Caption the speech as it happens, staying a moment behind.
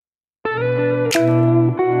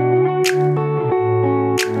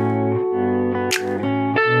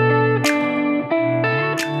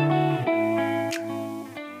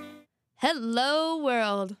Hello,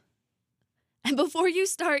 world. And before you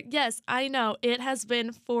start, yes, I know it has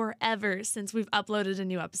been forever since we've uploaded a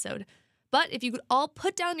new episode. But if you could all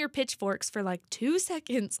put down your pitchforks for like 2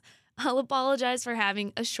 seconds, I'll apologize for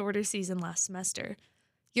having a shorter season last semester.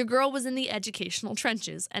 Your girl was in the educational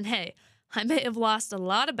trenches, and hey, I may have lost a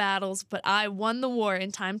lot of battles, but I won the war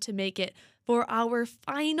in time to make it for our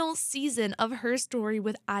final season of Her Story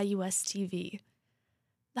with IUS TV.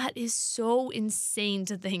 That is so insane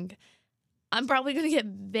to think. I'm probably going to get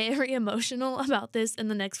very emotional about this in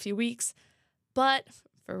the next few weeks, but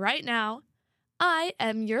for right now, I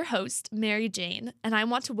am your host, Mary Jane, and I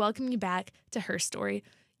want to welcome you back to Her Story,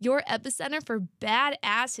 your epicenter for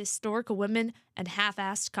badass historical women and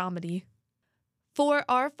half-assed comedy. For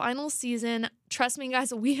our final season, trust me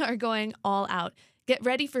guys, we are going all out. Get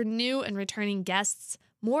ready for new and returning guests,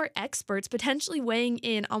 more experts potentially weighing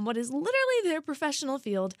in on what is literally their professional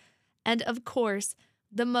field, and of course,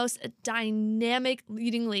 the most dynamic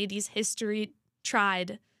leading ladies history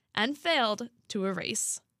tried and failed to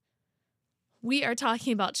erase. We are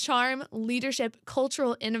talking about charm, leadership,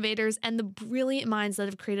 cultural innovators, and the brilliant minds that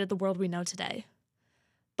have created the world we know today.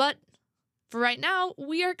 But for right now,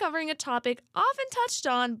 we are covering a topic often touched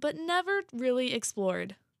on but never really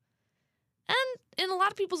explored. And in a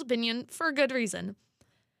lot of people's opinion, for a good reason.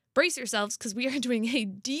 Brace yourselves because we are doing a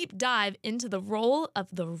deep dive into the role of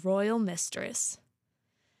the royal mistress.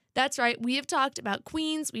 That's right, we have talked about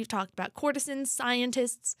queens, we've talked about courtesans,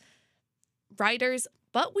 scientists, writers,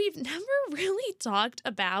 but we've never really talked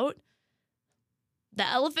about the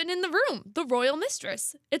elephant in the room, the royal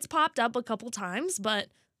mistress. It's popped up a couple times, but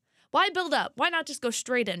why build up? Why not just go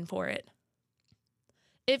straight in for it?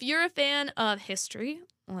 If you're a fan of history,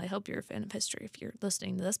 well, I hope you're a fan of history if you're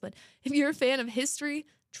listening to this, but if you're a fan of history,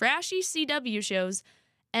 trashy CW shows,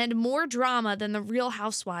 and more drama than the Real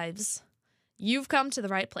Housewives, you've come to the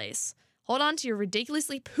right place. Hold on to your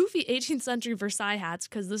ridiculously poofy 18th century Versailles hats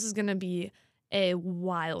because this is going to be a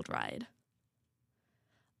wild ride.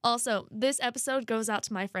 Also, this episode goes out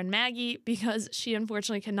to my friend Maggie because she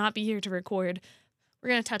unfortunately cannot be here to record. We're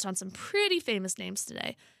going to touch on some pretty famous names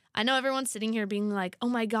today. I know everyone's sitting here being like, oh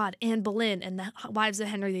my God, Anne Boleyn and the wives of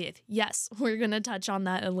Henry VIII. Yes, we're going to touch on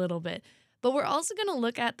that a little bit. But we're also going to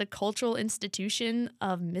look at the cultural institution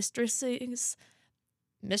of mistresses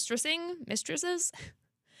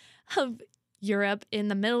of Europe in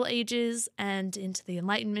the Middle Ages and into the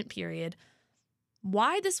Enlightenment period.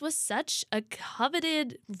 Why this was such a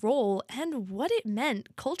coveted role and what it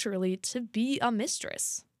meant culturally to be a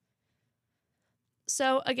mistress.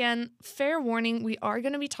 So again, fair warning, we are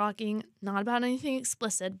going to be talking not about anything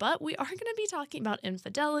explicit, but we are going to be talking about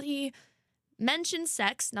infidelity, mention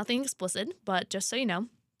sex, nothing explicit, but just so you know.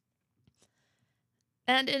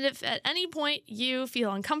 And if at any point you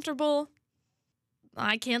feel uncomfortable,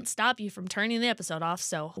 I can't stop you from turning the episode off,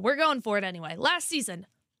 so we're going for it anyway. Last season,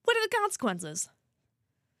 what are the consequences?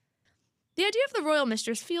 The idea of the royal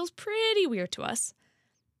mistress feels pretty weird to us.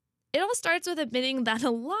 It all starts with admitting that a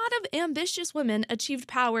lot of ambitious women achieved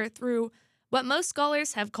power through what most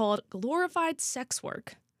scholars have called glorified sex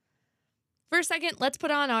work. For a second, let's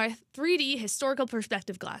put on our 3D historical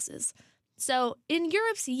perspective glasses. So, in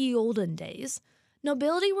Europe's ye olden days,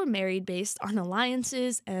 nobility were married based on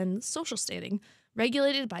alliances and social standing,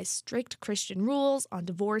 regulated by strict Christian rules on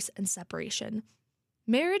divorce and separation.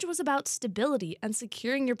 Marriage was about stability and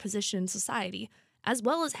securing your position in society, as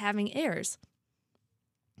well as having heirs.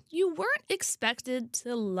 You weren't expected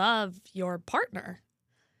to love your partner.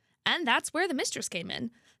 And that's where the mistress came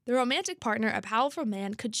in. The romantic partner a powerful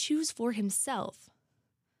man could choose for himself.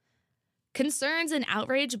 Concerns and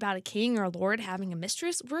outrage about a king or lord having a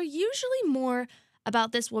mistress were usually more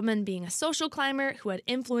about this woman being a social climber who had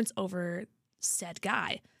influence over said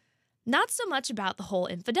guy. Not so much about the whole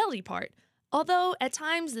infidelity part, although at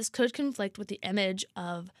times this could conflict with the image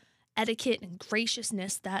of etiquette and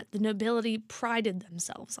graciousness that the nobility prided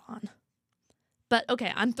themselves on. But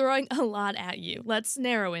okay, I'm throwing a lot at you. Let's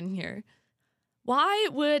narrow in here. Why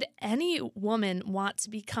would any woman want to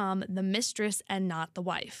become the mistress and not the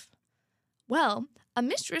wife? Well, a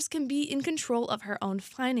mistress can be in control of her own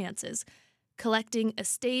finances, collecting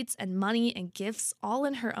estates and money and gifts all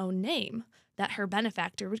in her own name that her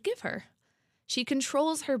benefactor would give her. She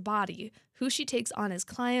controls her body, who she takes on as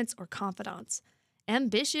clients or confidants.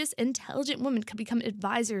 Ambitious, intelligent women could become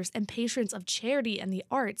advisors and patrons of charity and the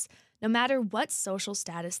arts, no matter what social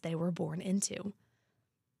status they were born into.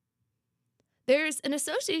 There's an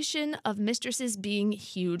association of mistresses being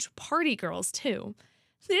huge party girls, too.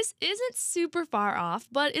 This isn't super far off,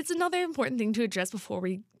 but it's another important thing to address before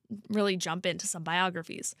we really jump into some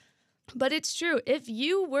biographies. But it's true, if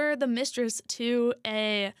you were the mistress to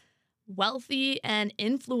a wealthy and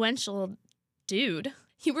influential dude,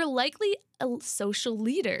 you were likely a social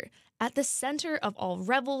leader at the center of all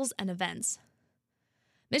revels and events.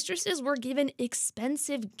 Mistresses were given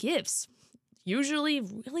expensive gifts, usually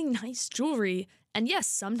really nice jewelry, and yes,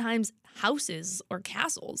 sometimes houses or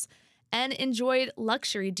castles, and enjoyed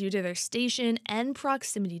luxury due to their station and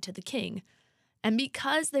proximity to the king. And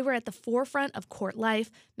because they were at the forefront of court life,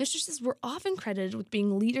 mistresses were often credited with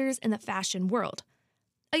being leaders in the fashion world.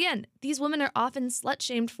 Again, these women are often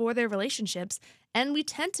slut-shamed for their relationships, and we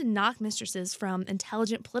tend to knock mistresses from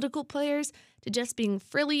intelligent political players to just being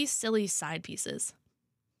frilly, silly side pieces.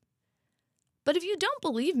 But if you don't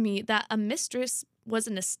believe me that a mistress was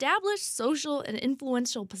an established social and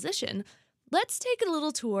influential position, let's take a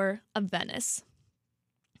little tour of Venice.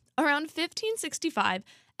 Around 1565,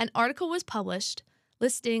 an article was published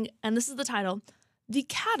listing, and this is the title, "The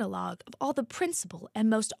Catalogue of all the Principal and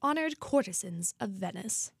Most Honored Courtesans of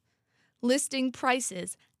Venice," listing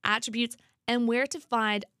prices, attributes, and where to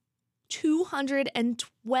find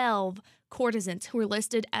 212 courtesans who were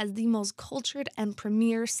listed as the most cultured and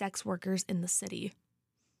premier sex workers in the city.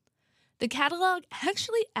 The catalog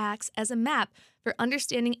actually acts as a map for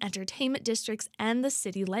understanding entertainment districts and the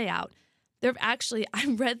city layout. I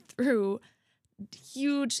read through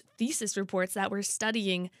huge thesis reports that were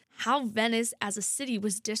studying how Venice as a city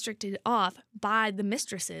was districted off by the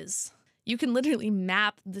mistresses. You can literally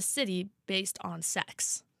map the city based on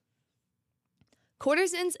sex.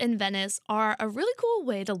 Courtesans in Venice are a really cool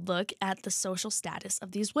way to look at the social status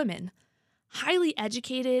of these women. Highly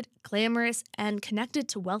educated, glamorous, and connected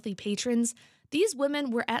to wealthy patrons, these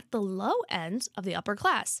women were at the low end of the upper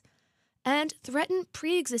class and threatened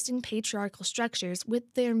pre-existing patriarchal structures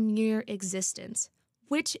with their mere existence,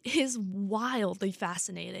 which is wildly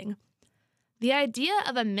fascinating. The idea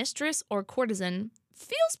of a mistress or courtesan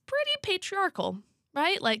feels pretty patriarchal,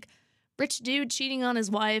 right? Like rich dude cheating on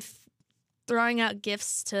his wife, throwing out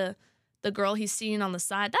gifts to the girl he's seeing on the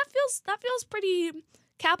side. That feels pretty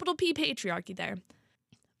capital P patriarchy there.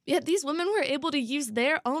 Yet these women were able to use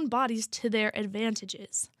their own bodies to their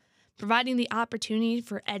advantages, providing the opportunity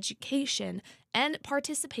for education and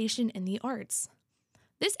participation in the arts.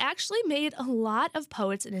 This actually made a lot of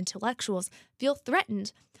poets and intellectuals feel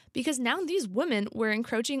threatened because now these women were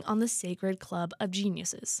encroaching on the sacred club of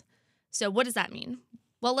geniuses. So what does that mean?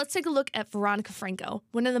 Well, let's take a look at Veronica Franco,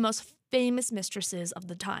 one of the most famous mistresses of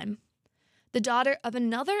the time. The daughter of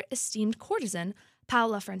another esteemed courtesan,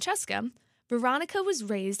 Paola Francesca, Veronica was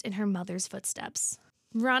raised in her mother's footsteps.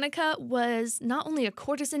 Veronica was not only a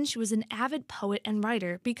courtesan, she was an avid poet and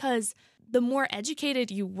writer because the more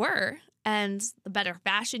educated you were and the better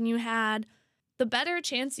fashion you had, the better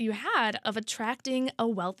chance you had of attracting a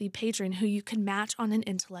wealthy patron who you could match on an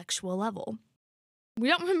intellectual level. We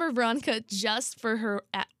don't remember Veronica just for her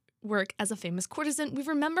work as a famous courtesan. We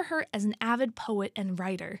remember her as an avid poet and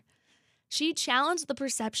writer. She challenged the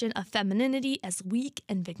perception of femininity as weak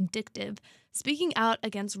and vindictive, speaking out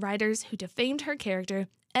against writers who defamed her character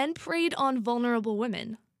and preyed on vulnerable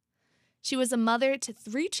women. She was a mother to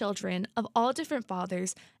 3 children of all different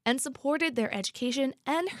fathers and supported their education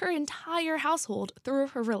and her entire household through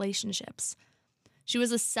her relationships. She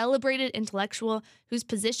was a celebrated intellectual whose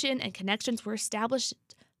position and connections were established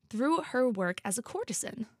through her work as a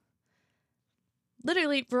courtesan.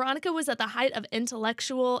 Literally, Veronica was at the height of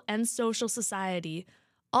intellectual and social society,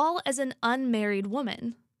 all as an unmarried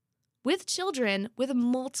woman, with children with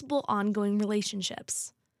multiple ongoing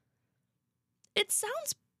relationships. It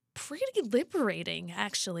sounds pretty liberating,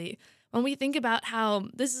 actually, when we think about how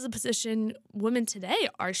this is a position women today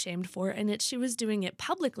are shamed for, and yet she was doing it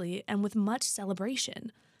publicly and with much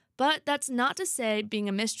celebration. But that's not to say being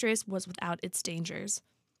a mistress was without its dangers.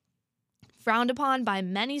 Frowned upon by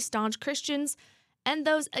many staunch Christians and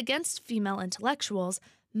those against female intellectuals,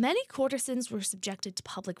 many courtesans were subjected to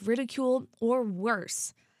public ridicule or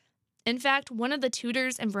worse. In fact, one of the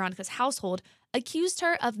tutors in Veronica's household accused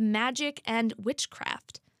her of magic and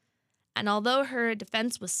witchcraft. And although her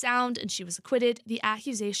defense was sound and she was acquitted, the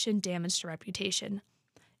accusation damaged her reputation.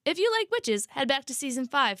 If you like witches, head back to Season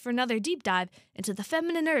 5 for another deep dive into the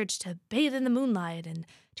feminine urge to bathe in the moonlight and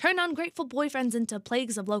turn ungrateful boyfriends into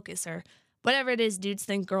plagues of locusts or whatever it is dudes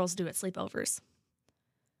think girls do at sleepovers.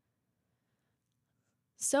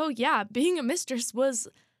 So yeah, being a mistress was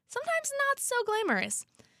sometimes not so glamorous.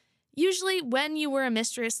 Usually when you were a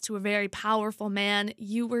mistress to a very powerful man,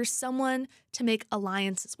 you were someone to make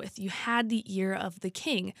alliances with. You had the ear of the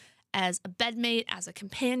king as a bedmate, as a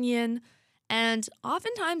companion, And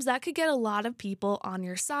oftentimes that could get a lot of people on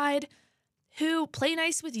your side who play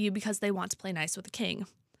nice with you because they want to play nice with the king.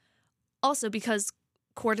 Also, because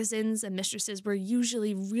courtesans and mistresses were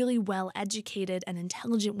usually really well-educated and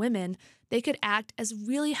intelligent women, they could act as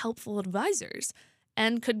really helpful advisors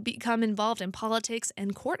and could become involved in politics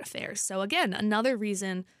and court affairs. So again, another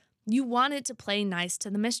reason you wanted to play nice to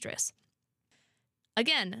the mistress.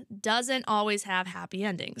 Again, doesn't always have happy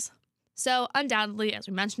endings. So undoubtedly, as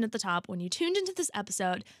we mentioned at the top, when you tuned into this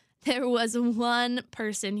episode, there was one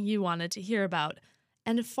person you wanted to hear about,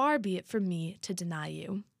 and far be it from me to deny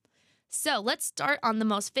you. So let's start on the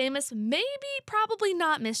most famous, maybe probably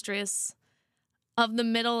not mistress of the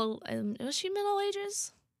was she Middle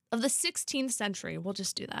Ages? Of the 16th century, we'll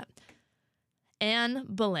just do that. Anne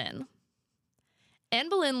Boleyn. Anne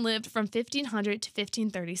Boleyn lived from 1500 to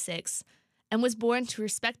 1536 and was born to a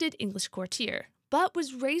respected English courtier, but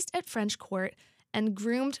was raised at French court and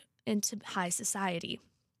groomed into high society.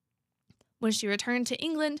 When she returned to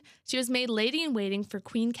England, she was made lady-in-waiting for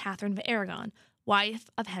Queen Catherine of Aragon, wife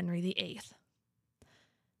of Henry VIII.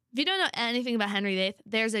 If you don't know anything about Henry VIII,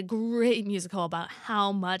 there's a great musical about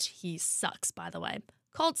how much he sucks, by the way,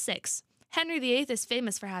 called Six. Henry VIII is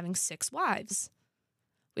famous for having 6 wives.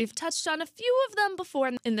 We've touched on a few of them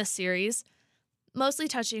before in this series, mostly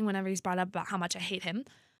touching whenever he's brought up about how much I hate him.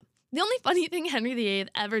 The only funny thing Henry VIII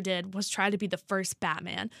ever did was try to be the first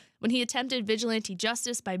Batman, when he attempted vigilante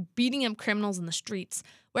justice by beating up criminals in the streets,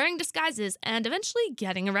 wearing disguises, and eventually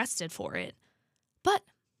getting arrested for it. But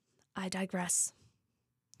I digress.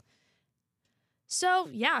 So,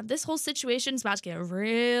 yeah, this whole situation's about to get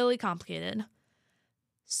really complicated.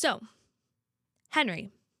 So,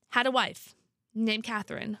 Henry had a wife named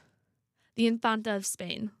Catherine, the Infanta of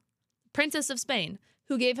Spain, Princess of Spain,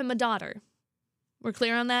 who gave him a daughter. We're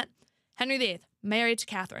clear on that? Henry VIII, married to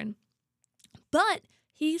Catherine. But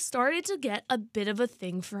he started to get a bit of a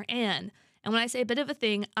thing for Anne. And when I say a bit of a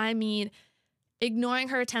thing, I mean ignoring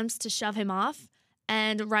her attempts to shove him off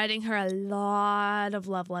and writing her a lot of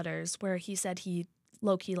love letters where he said he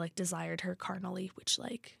low-key, desired her carnally, which,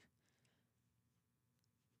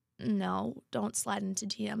 no, don't slide into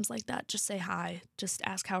DMs like that. Just say hi. Just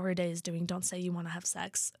ask how her day is doing. Don't say you want to have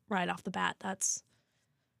sex right off the bat. That's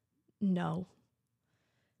no.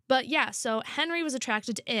 But yeah, so Henry was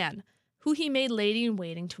attracted to Anne, who he made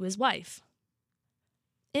lady-in-waiting to his wife.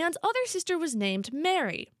 Anne's other sister was named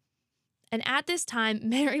Mary. And at this time,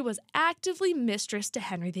 Mary was actively mistress to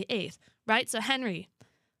Henry VIII, right? So Henry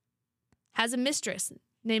has a mistress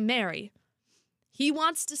named Mary. He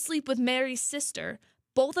wants to sleep with Mary's sister,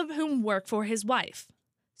 both of whom work for his wife.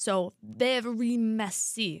 So very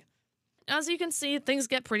messy. As you can see, things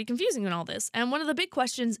get pretty confusing in all this. And one of the big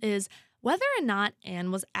questions is whether or not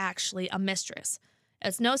Anne was actually a mistress.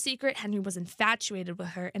 It's no secret Henry was infatuated with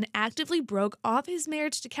her and actively broke off his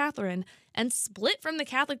marriage to Catherine and split from the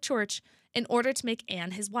Catholic Church in order to make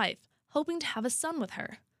Anne his wife, hoping to have a son with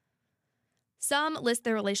her. Some list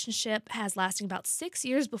their relationship as lasting about 6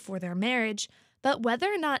 years before their marriage, but whether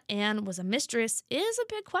or not Anne was a mistress is a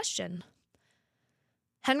big question.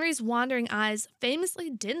 Henry's wandering eyes famously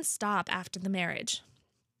didn't stop after the marriage.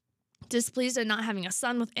 Displeased at not having a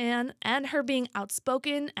son with Anne and her being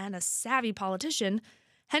outspoken and a savvy politician,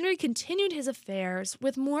 Henry continued his affairs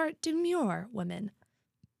with more demure women.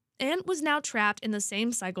 Anne was now trapped in the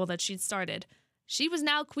same cycle that she'd started. She was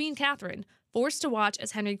now Queen Catherine, forced to watch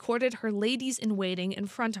as Henry courted her ladies-in-waiting in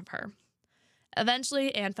front of her.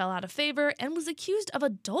 Eventually, Anne fell out of favor and was accused of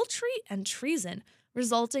adultery and treason,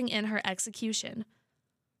 resulting in her execution.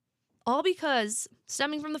 All because,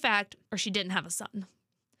 stemming from the fact, she didn't have a son.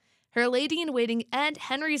 Her lady-in-waiting and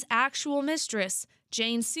Henry's actual mistress,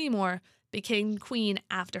 Jane Seymour, became queen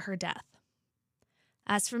after her death.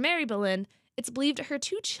 As for Mary Boleyn, it's believed her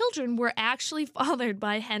 2 children were actually fathered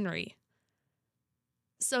by Henry.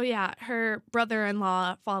 So yeah, her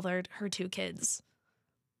brother-in-law fathered her 2 kids,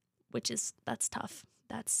 that's tough.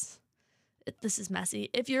 This is messy.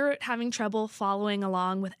 If you're having trouble following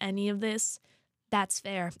along with any of this, that's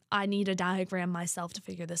fair. I need a diagram myself to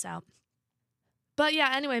figure this out. But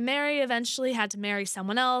yeah, anyway, Mary eventually had to marry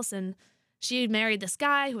someone else, and she married this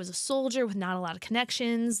guy who was a soldier with not a lot of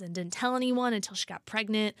connections and didn't tell anyone until she got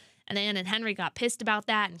pregnant, and Anne and Henry got pissed about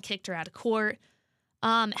that and kicked her out of court.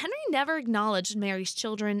 Henry never acknowledged Mary's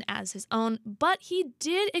children as his own, but he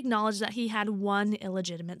did acknowledge that he had 1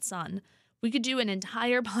 illegitimate son. We could do an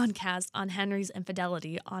entire podcast on Henry's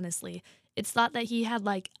infidelity, honestly. It's thought that he had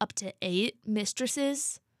up to 8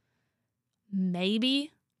 mistresses.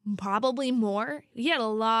 Maybe. Probably more. He had a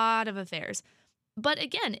lot of affairs. But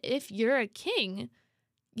again, if you're a king,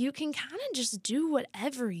 you can kind of just do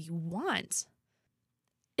whatever you want.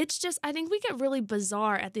 it's just, I think we get really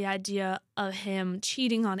bizarre at the idea of him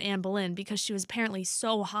cheating on Anne Boleyn because she was apparently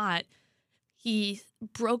so hot. He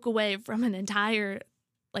broke away from an entire,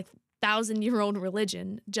 like, 1,000-year-old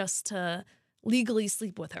religion just to legally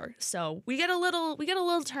sleep with her. So we get a little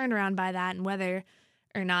turned around by that, and whether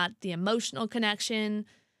or not the emotional connection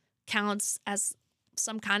counts as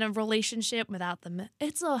some kind of relationship without them.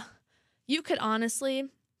 You could honestly,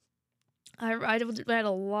 I read a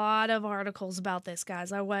lot of articles about this,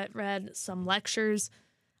 guys. I read some lectures.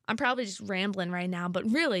 I'm probably just rambling right now, but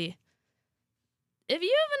really, if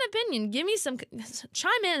you have an opinion, give me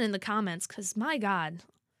chime in the comments, because my God,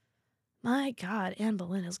 Anne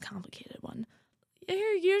Boleyn is a complicated one.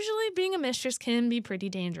 Usually being a mistress can be pretty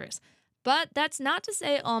dangerous. But that's not to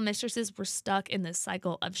say all mistresses were stuck in this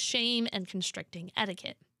cycle of shame and constricting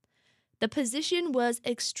etiquette. The position was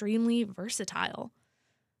extremely versatile.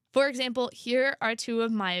 For example, here are two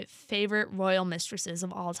of my favorite royal mistresses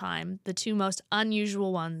of all time, the two most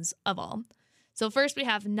unusual ones of all. So first we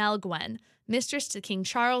have Nell Gwyn, mistress to King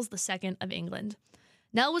Charles II of England.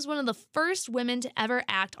 Nell was one of the first women to ever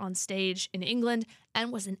act on stage in England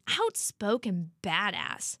and was an outspoken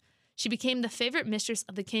badass. She became the favorite mistress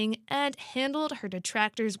of the king and handled her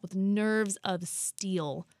detractors with nerves of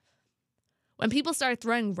steel. When people started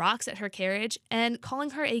throwing rocks at her carriage and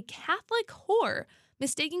calling her a Catholic whore,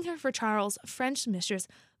 mistaking her for Charles' French mistress,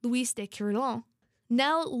 Louise de Courland,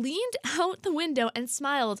 Nell leaned out the window and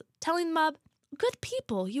smiled, telling the mob, "Good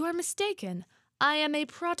people, you are mistaken. I am a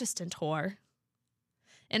Protestant whore."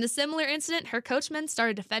 In a similar incident, her coachman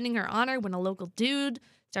started defending her honor when a local dude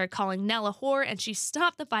started calling Nell a whore, and she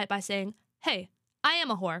stopped the fight by saying, "Hey, I am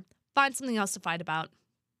a whore. Find something else to fight about."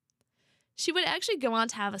 She would actually go on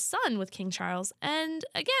to have a son with King Charles and,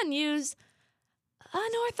 again, use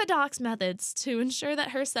unorthodox methods to ensure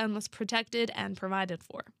that her son was protected and provided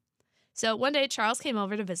for. So one day, Charles came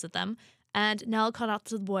over to visit them, and Nell called out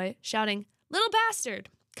to the boy, shouting, "Little bastard,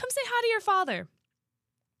 come say hi to your father."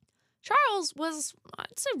 Charles was,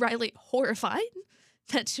 I'd say, rightly horrified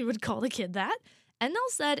that she would call the kid that, and Nell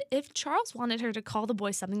said if Charles wanted her to call the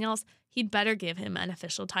boy something else, he'd better give him an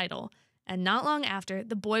official title. And not long after,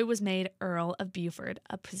 the boy was made Earl of Beaufort,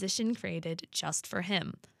 a position created just for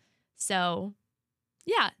him. So,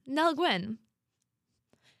 yeah, Nell Gwyn.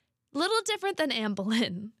 Little different than Anne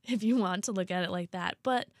Boleyn, if you want to look at it like that.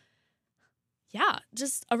 But yeah,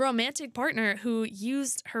 just a romantic partner who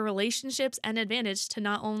used her relationships and advantage to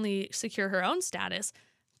not only secure her own status,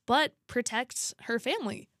 but protect her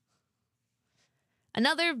family.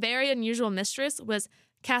 Another very unusual mistress was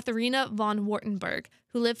Katharina von Wartenberg,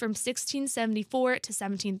 who lived from 1674 to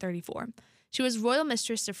 1734. She was royal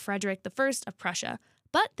mistress to Frederick I of Prussia,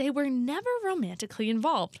 but they were never romantically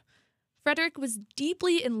involved. Frederick was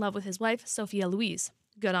deeply in love with his wife, Sophia Louise.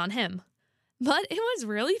 Good on him. But it was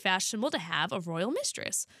really fashionable to have a royal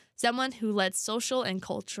mistress, someone who led social and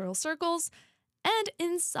cultural circles, and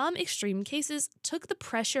in some extreme cases took the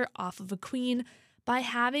pressure off of a queen by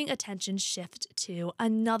having attention shift to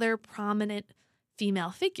another prominent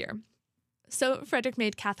female figure. So Frederick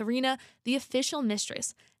made Katharina the official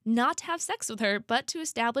mistress, not to have sex with her, but to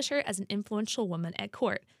establish her as an influential woman at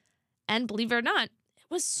court. And believe it or not, it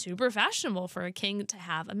was super fashionable for a king to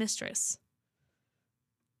have a mistress.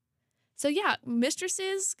 So yeah,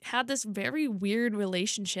 mistresses had this very weird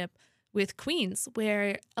relationship with queens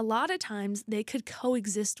where a lot of times they could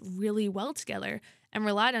coexist really well together and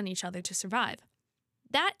relied on each other to survive.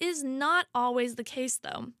 That is not always the case,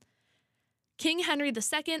 though. King Henry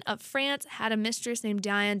II of France had a mistress named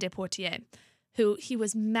Diane de Poitiers, who he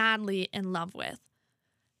was madly in love with.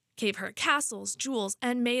 Gave her castles, jewels,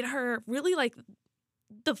 and made her really like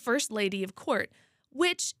the first lady of court,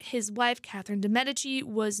 which his wife, Catherine de' Medici,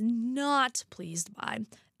 was not pleased by.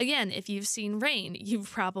 Again, if you've seen Reign,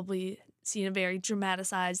 you've probably seen a very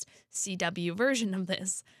dramatized CW version of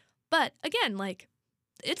this. But again, like,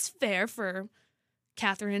 it's fair for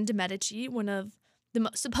Catherine de' Medici, one of the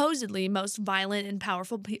supposedly most violent and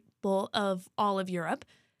powerful people of all of Europe,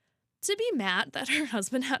 to be mad that her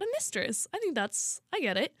husband had a mistress. I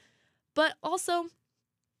get it. But also,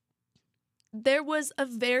 there was a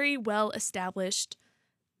very well-established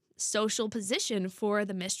social position for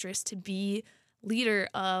the mistress to be leader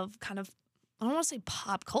of kind of, I don't want to say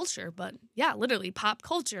pop culture, but yeah, literally pop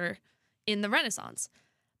culture in the Renaissance.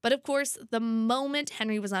 But of course, the moment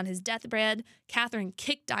Henry was on his deathbed, Catherine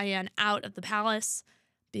kicked Diane out of the palace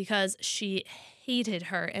because she hated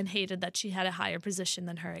her and hated that she had a higher position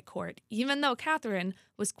than her at court, even though Catherine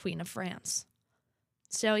was Queen of France.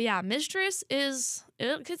 So yeah, mistress it's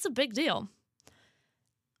a big deal.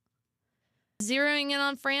 Zeroing in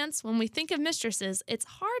on France, when we think of mistresses, it's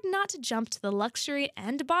hard not to jump to the luxury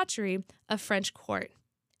and debauchery of French court,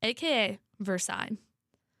 aka Versailles.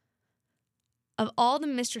 Of all the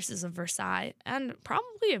mistresses of Versailles, and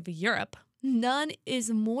probably of Europe, none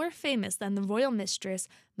is more famous than the royal mistress,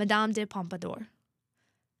 Madame de Pompadour.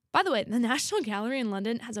 By the way, the National Gallery in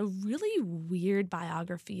London has a really weird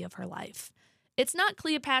biography of her life. It's not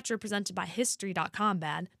Cleopatra presented by History.com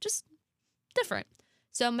bad, just different.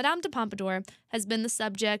 So Madame de Pompadour has been the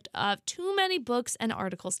subject of too many books and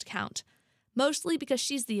articles to count, mostly because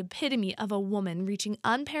she's the epitome of a woman reaching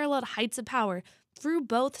unparalleled heights of power through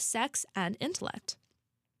both sex and intellect.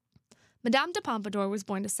 Madame de Pompadour was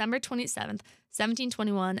born December 27,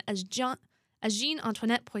 1721, as Jeanne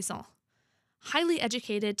Antoinette Poisson, highly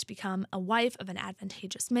educated to become a wife of an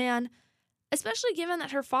advantageous man, especially given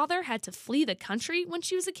that her father had to flee the country when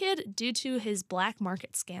she was a kid due to his black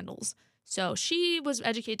market scandals. So she was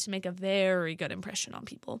educated to make a very good impression on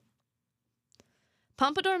people.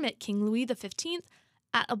 Pompadour met King Louis XV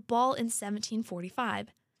at a ball in 1745.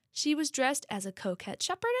 She was dressed as a coquette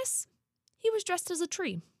shepherdess. He was dressed as a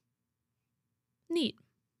tree. Neat.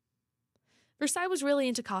 Versailles was really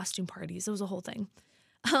into costume parties. It was a whole thing.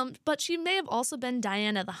 But she may have also been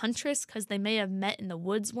Diana the Huntress because they may have met in the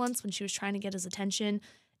woods once when she was trying to get his attention.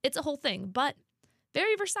 It's a whole thing, but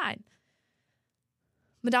very Versailles.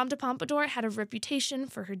 Madame de Pompadour had a reputation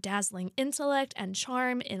for her dazzling intellect and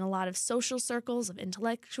charm in a lot of social circles of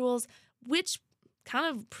intellectuals, which kind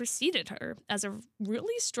of preceded her as a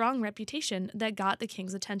really strong reputation that got the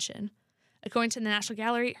king's attention. According to the National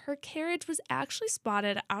Gallery, her carriage was actually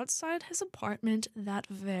spotted outside his apartment that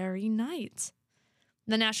very night.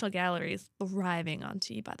 The National Gallery is thriving on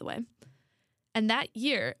tea, by the way. And that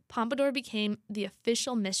year, Pompadour became the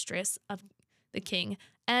official mistress of the king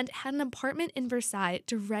and had an apartment in Versailles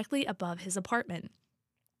directly above his apartment.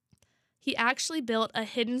 He actually built a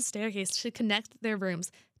hidden staircase to connect their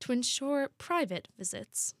rooms to ensure private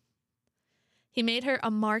visits. He made her a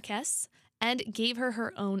marquess and gave her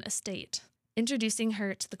her own estate, introducing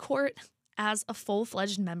her to the court as a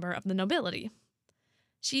full-fledged member of the nobility.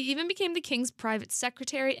 She even became the king's private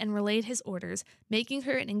secretary and relayed his orders, making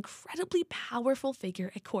her an incredibly powerful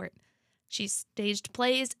figure at court. She staged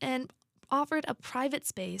plays and offered a private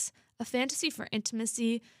space, a fantasy for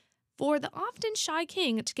intimacy, for the often shy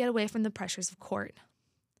king to get away from the pressures of court.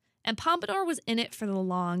 And Pompadour was in it for the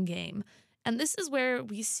long game. And this is where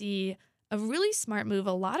we see a really smart move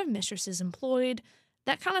a lot of mistresses employed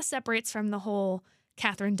that kind of separates from the whole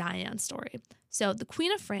Catherine Diane story. So the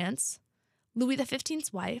Queen of France, Louis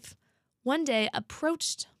XV's wife, one day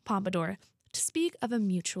approached Pompadour to speak of a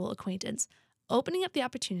mutual acquaintance, opening up the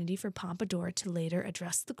opportunity for Pompadour to later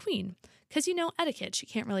address the queen. Because, etiquette, she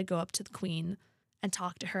can't really go up to the queen and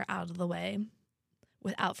talk to her out of the way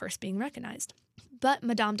without first being recognized. But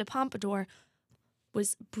Madame de Pompadour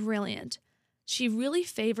was brilliant. She really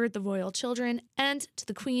favored the royal children and, to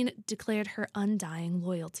the queen, declared her undying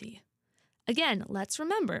loyalty. Again, let's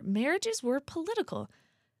remember, marriages were political.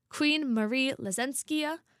 Queen Marie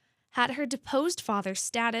Lesenskaya had her deposed father's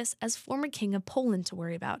status as former king of Poland to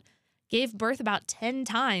worry about, gave birth about 10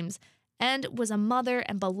 times, and was a mother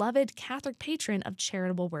and beloved Catholic patron of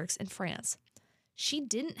charitable works in France. She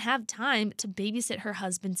didn't have time to babysit her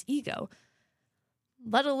husband's ego,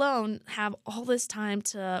 let alone have all this time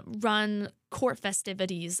to run court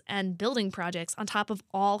festivities and building projects on top of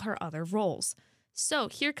all her other roles. So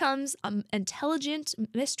here comes an intelligent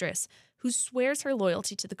mistress who swears her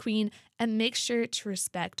loyalty to the queen and makes sure to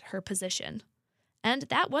respect her position. And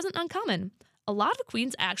that wasn't uncommon. A lot of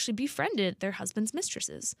queens actually befriended their husbands'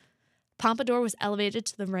 mistresses. Pompadour was elevated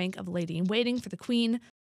to the rank of lady-in-waiting for the queen,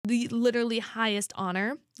 the literally highest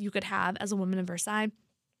honor you could have as a woman in Versailles.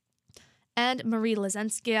 And Marie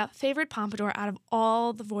Lesenskaya favored Pompadour out of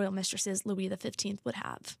all the royal mistresses Louis XV would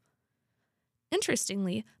have.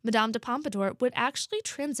 Interestingly, Madame de Pompadour would actually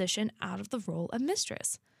transition out of the role of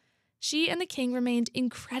mistress. She and the king remained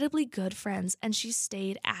incredibly good friends, and she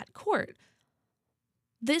stayed at court.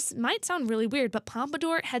 This might sound really weird, but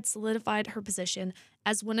Pompadour had solidified her position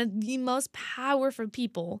as one of the most powerful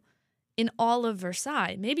people in all of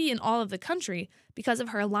Versailles, maybe in all of the country, because of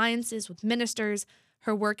her alliances with ministers,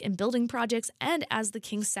 her work in building projects, and as the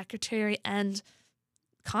king's secretary and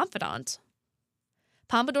confidant.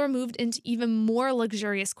 Pompadour moved into even more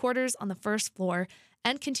luxurious quarters on the first floor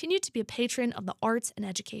and continued to be a patron of the arts and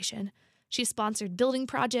education. She sponsored building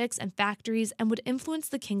projects and factories and would influence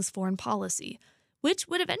the king's foreign policy, which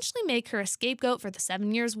would eventually make her a scapegoat for the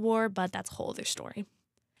 7 Years' War, but that's a whole other story.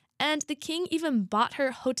 And the king even bought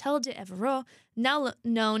her Hôtel d'Evreux, now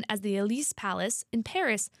known as the Élysée Palace in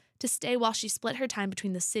Paris, to stay while she split her time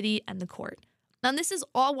between the city and the court. Now, this is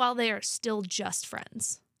all while they are still just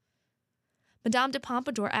friends. Madame de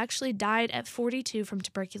Pompadour actually died at 42 from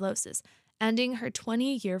tuberculosis, ending her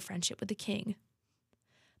 20-year friendship with the king.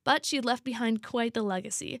 But she left behind quite the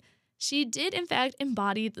legacy. She did, in fact,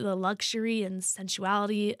 embody the luxury and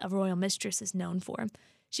sensuality a royal mistress is known for.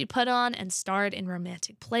 She put on and starred in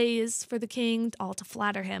romantic plays for the king, all to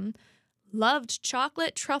flatter him. Loved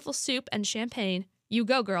chocolate, truffle soup, and champagne. You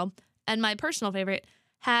go, girl. And my personal favorite,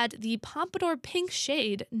 had the Pompadour pink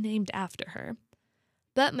shade named after her.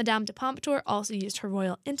 But Madame de Pompadour also used her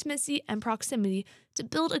royal intimacy and proximity to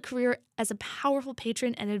build a career as a powerful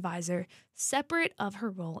patron and advisor, separate of her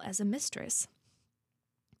role as a mistress.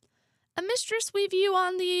 A mistress we view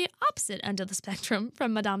on the opposite end of the spectrum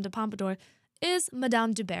from Madame de Pompadour is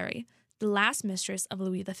Madame du Barry, the last mistress of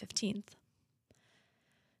Louis XV.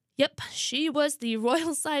 Yep, she was the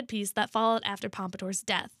royal side piece that followed after Pompadour's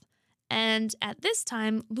death. And at this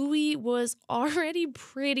time, Louis was already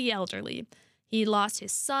pretty elderly. He lost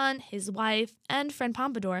his son, his wife, and friend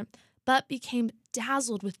Pompadour, but became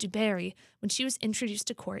dazzled with du Barry when she was introduced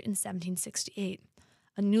to court in 1768.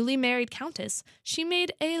 A newly married countess, she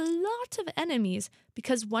made a lot of enemies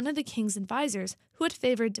because one of the king's advisors, who had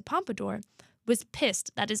favored de Pompadour, was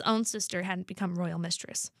pissed that his own sister hadn't become royal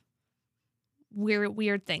mistress.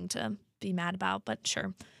 Weird thing to be mad about, but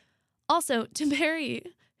sure. Also, du Barry,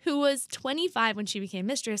 who was 25 when she became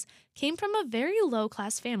mistress, came from a very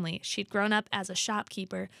low-class family. She'd grown up as a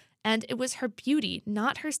shopkeeper, and it was her beauty,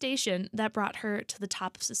 not her station, that brought her to the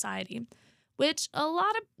top of society, which a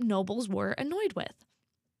lot of nobles were annoyed with.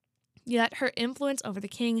 Yet her influence over the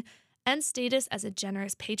king and status as a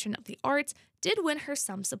generous patron of the arts did win her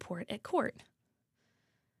some support at court.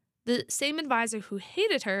 The same advisor who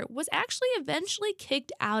hated her was actually eventually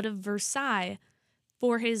kicked out of Versailles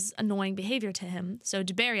for his annoying behavior to him, so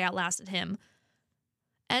du Barry outlasted him.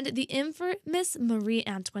 And the infamous Marie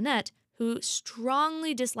Antoinette, who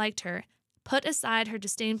strongly disliked her, put aside her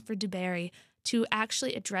disdain for du Barry to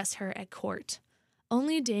actually address her at court,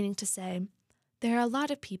 only deigning to say, "There are a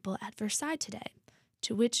lot of people at Versailles today,"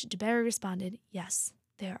 to which du Barry responded, "Yes,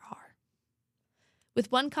 there are."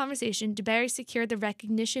 With one conversation, du Barry secured the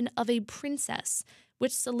recognition of a princess,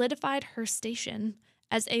 which solidified her station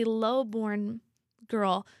as a low-born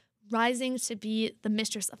girl, rising to be the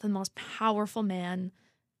mistress of the most powerful man,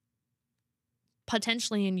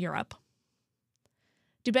 potentially in Europe.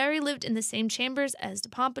 Du Barry lived in the same chambers as de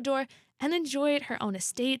Pompadour and enjoyed her own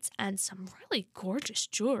estates and some really gorgeous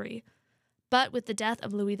jewelry. But with the death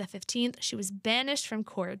of Louis XV, she was banished from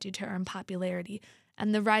court due to her unpopularity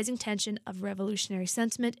and the rising tension of revolutionary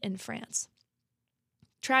sentiment in France.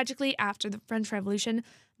 Tragically, after the French Revolution,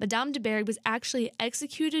 Madame du Barry was actually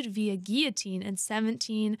executed via guillotine in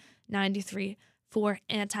 1793 for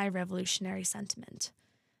anti-revolutionary sentiment.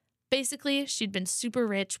 Basically, she'd been super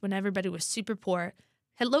rich when everybody was super poor,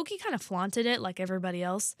 had low-key kind of flaunted it like everybody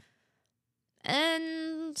else,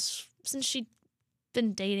 and since she'd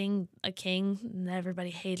been dating a king and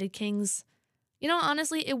everybody hated kings,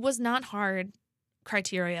 honestly, it was not hard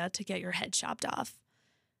criteria to get your head chopped off.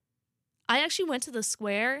 I actually went to the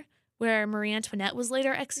square where Marie Antoinette was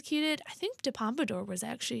later executed. I think de Pompadour was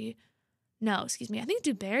actually, I think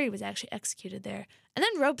du Barry was actually executed there. And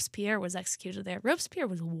then Robespierre was executed there. Robespierre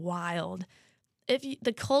was wild.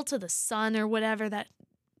 The cult of the sun or whatever that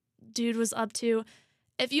dude was up to,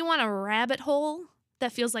 if you want a rabbit hole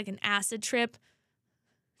that feels like an acid trip,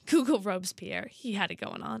 Google Robespierre. He had it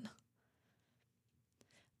going on.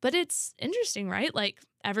 But it's interesting, right? Like,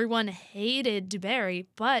 everyone hated du Barry,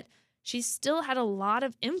 but she still had a lot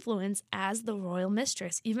of influence as the royal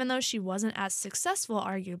mistress, even though she wasn't as successful,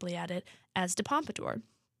 arguably, at it as de Pompadour.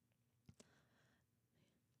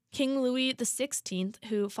 King Louis XVI,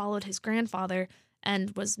 who followed his grandfather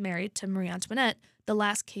and was married to Marie Antoinette, the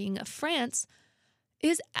last king of France,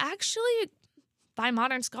 is actually, by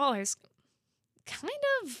modern scholars,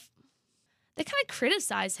 they kind of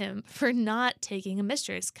criticize him for not taking a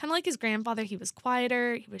mistress. Kind of like his grandfather, he was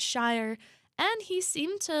quieter, he was shyer, and he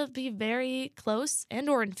seemed to be very close and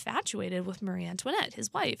or infatuated with Marie Antoinette,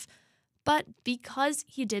 his wife. But because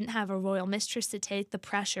he didn't have a royal mistress to take the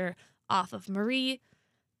pressure off of Marie,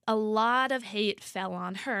 a lot of hate fell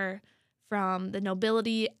on her from the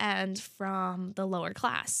nobility and from the lower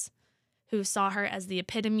class, who saw her as the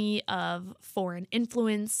epitome of foreign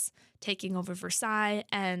influence, taking over Versailles,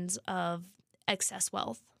 and of excess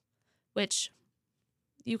wealth, which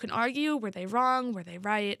you can argue, were they wrong, were they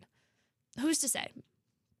right? Who's to say?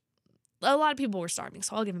 A lot of people were starving,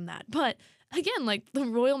 so I'll give them that. But again, like, the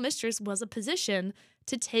royal mistress was a position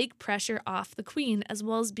to take pressure off the queen as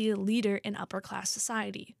well as be a leader in upper class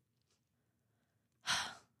society.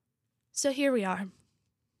 So here we are.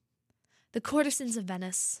 The courtesans of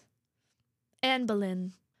Venice. Anne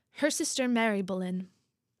Boleyn. Her sister Mary Boleyn.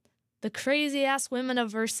 The crazy-ass women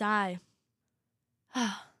of Versailles.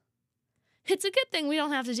 It's a good thing we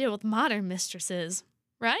don't have to deal with modern mistresses,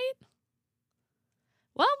 right?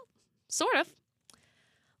 Well, sort of.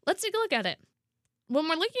 Let's take a look at it. When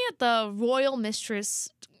we're looking at the royal mistress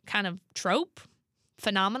kind of trope,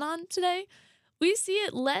 phenomenon today, we see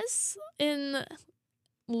it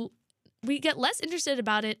we get less interested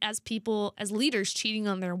about it as people, as leaders cheating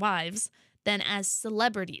on their wives than as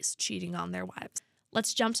celebrities cheating on their wives.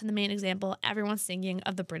 Let's jump to the main example. Everyone's thinking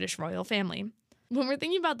of the British royal family. When we're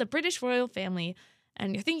thinking about the British royal family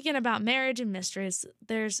and you're thinking about marriage and mistress,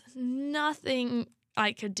 there's nothing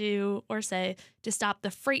I could do or say to stop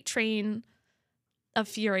the freight train of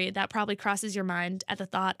fury that probably crosses your mind at the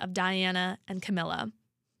thought of Diana and Camilla,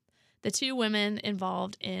 the two women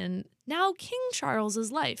involved in now King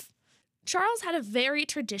Charles's life. Charles had a very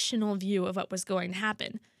traditional view of what was going to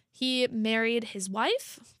happen. He married his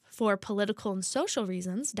wife for political and social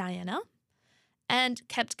reasons, Diana, and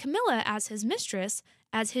kept Camilla as his mistress,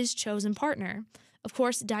 as his chosen partner. Of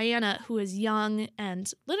course, Diana, who is young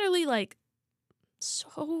and literally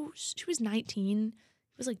she was 19,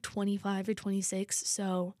 he was 25 or 26,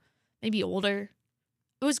 so maybe older.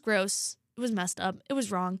 It was gross. It was messed up. It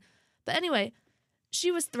was wrong. But anyway,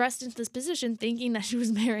 she was thrust into this position thinking that she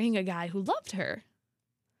was marrying a guy who loved her.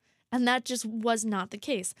 And that just was not the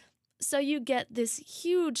case. So you get this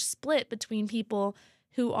huge split between people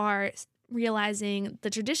who are realizing the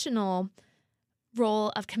traditional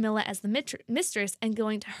role of Camilla as the mistress and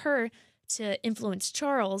going to her to influence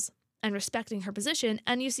Charles and respecting her position.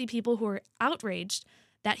 And you see people who are outraged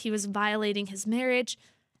that he was violating his marriage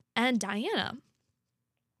and Diana.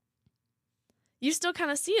 You still kind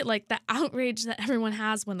of see it, like the outrage that everyone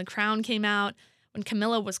has when The Crown came out, when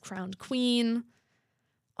Camilla was crowned queen,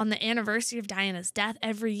 on the anniversary of Diana's death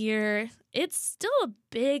every year. It's still a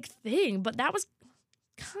big thing, but that was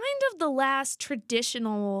kind of the last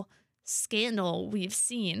traditional scandal we've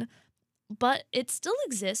seen. But it still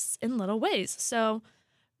exists in little ways. So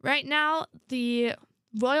right now, the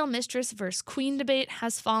royal mistress versus queen debate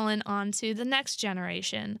has fallen onto the next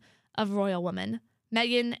generation of royal women,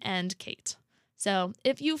 Meghan and Kate. So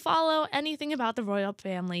if you follow anything about the royal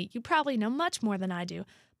family, you probably know much more than I do.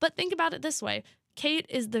 But think about it this way. Kate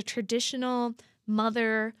is the traditional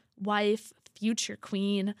mother, wife, future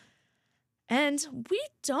queen. And we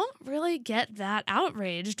don't really get that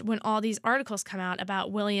outraged when all these articles come out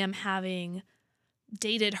about William having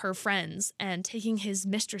dated her friends and taking his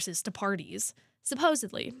mistresses to parties,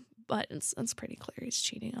 supposedly. But it's pretty clear he's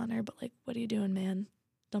cheating on her. But what are you doing, man?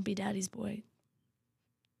 Don't be daddy's boy.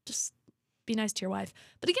 Just be nice to your wife.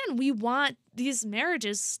 But again, we want these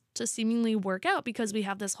marriages to seemingly work out because we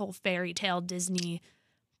have this whole fairy tale Disney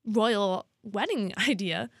royal wedding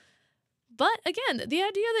idea. But again, the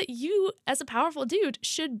idea that you, as a powerful dude,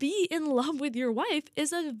 should be in love with your wife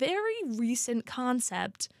is a very recent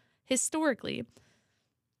concept historically.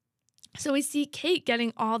 So we see Kate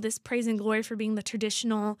getting all this praise and glory for being the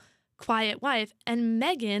traditional quiet wife, and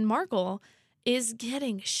Meghan Markle is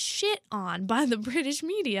getting shit on by the British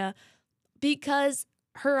media because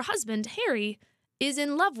her husband, Harry, is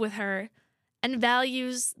in love with her and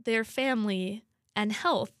values their family and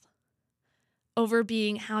health over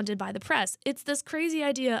being hounded by the press. It's this crazy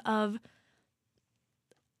idea of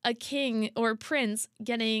a king or prince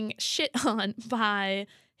getting shit on by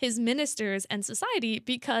his ministers and society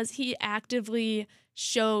because he actively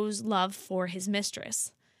shows love for his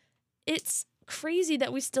mistress. It's crazy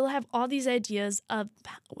that we still have all these ideas of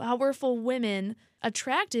powerful women,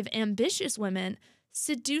 attractive, ambitious women,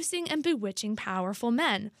 seducing and bewitching powerful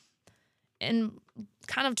men. In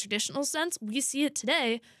kind of traditional sense, we see it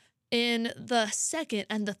today in the second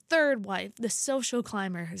and the third wife, the social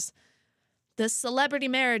climbers, the celebrity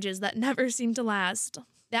marriages that never seem to last.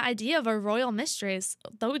 The idea of a royal mistress,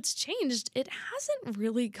 though it's changed, it hasn't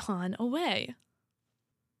really gone away.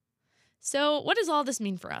 So what does all this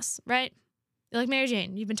mean for us, right? You're like, Mary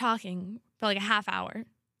Jane, you've been talking for a half hour.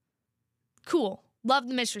 Cool. Love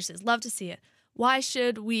the mistresses. Love to see it. Why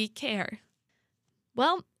should we care?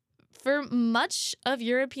 Well, for much of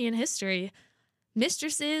European history,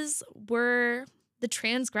 mistresses were the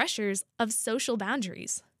transgressors of social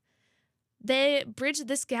boundaries. They bridged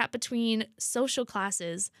this gap between social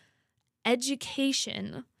classes,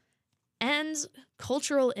 education, and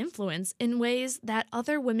cultural influence in ways that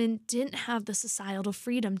other women didn't have the societal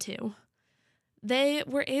freedom to. They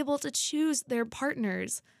were able to choose their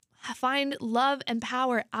partners, find love and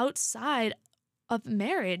power outside of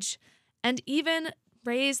marriage, and even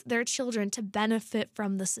raise their children to benefit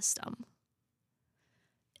from the system.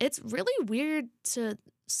 It's really weird to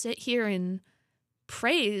sit here and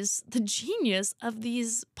praise the genius of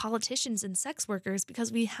these politicians and sex workers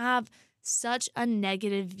because we have such a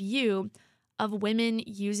negative view of women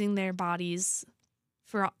using their bodies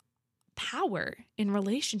for power in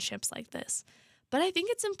relationships like this. But I think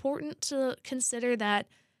it's important to consider that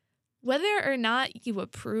whether or not you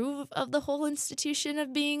approve of the whole institution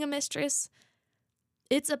of being a mistress,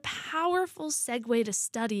 it's a powerful segue to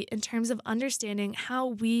study in terms of understanding how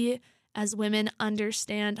we as women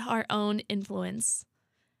understand our own influence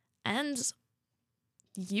and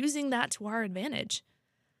using that to our advantage.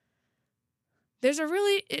 There's a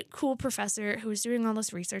really cool professor who was doing all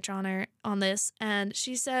this research on this, and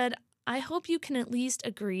she said, I hope you can at least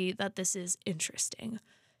agree that this is interesting.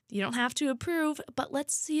 You don't have to approve, but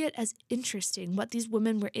let's see it as interesting what these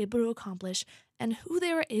women were able to accomplish and who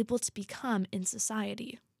they were able to become in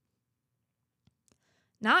society.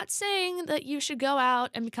 Not saying that you should go out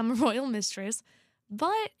and become a royal mistress,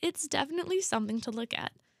 but it's definitely something to look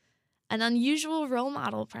at. An unusual role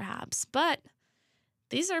model, perhaps, but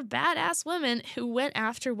these are badass women who went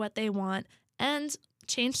after what they want and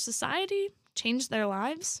changed society, changed their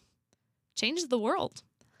lives, changed the world.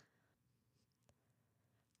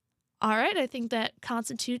 All right, I think that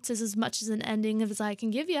constitutes as much as an ending as I can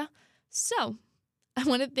give you. So, I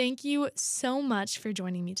want to thank you so much for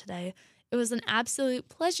joining me today. It was an absolute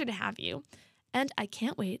pleasure to have you, and I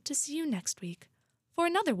can't wait to see you next week for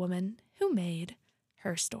another woman who made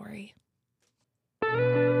her story.